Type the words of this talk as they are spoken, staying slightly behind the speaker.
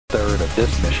third of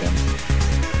this mission.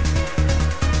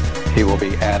 He will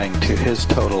be adding to his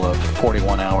total of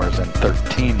 41 hours and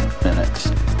 13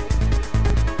 minutes.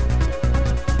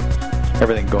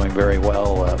 Everything going very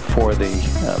well for the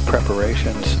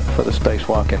preparations for the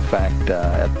spacewalk. In fact,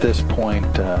 at this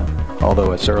point,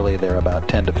 although it's early, they're about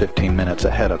 10 to 15 minutes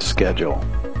ahead of schedule.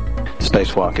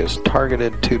 Spacewalk is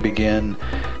targeted to begin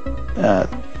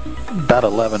about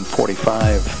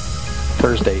 11:45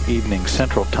 Thursday evening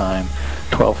Central Time,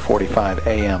 12:45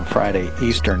 a.m. Friday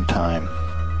Eastern Time.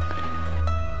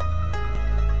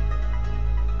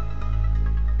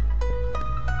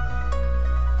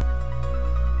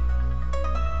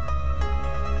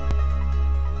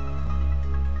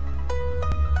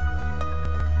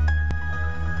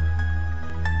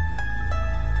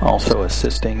 Also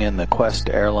assisting in the Quest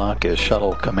airlock is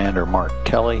Shuttle Commander Mark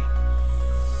Kelly.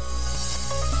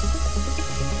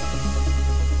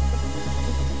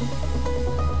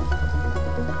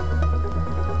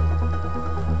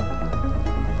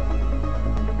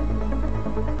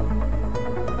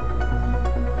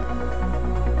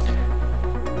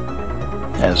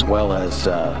 As well as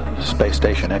Space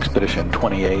Station Expedition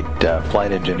 28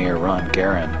 Flight Engineer Ron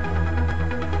Guerin.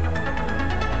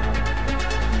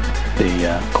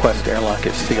 The Quest airlock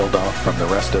is sealed off from the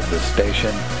rest of the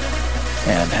station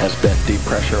and has been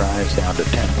depressurized down to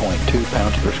 10.2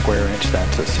 pounds per square inch.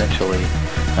 That's essentially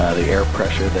the air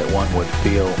pressure that one would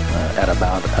feel at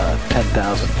about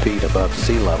 10,000 feet above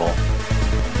sea level.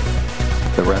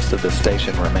 The rest of the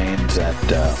station remains at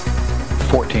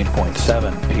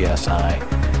 14.7 psi.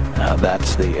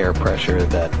 That's the air pressure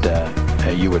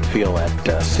that you would feel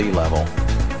at sea level.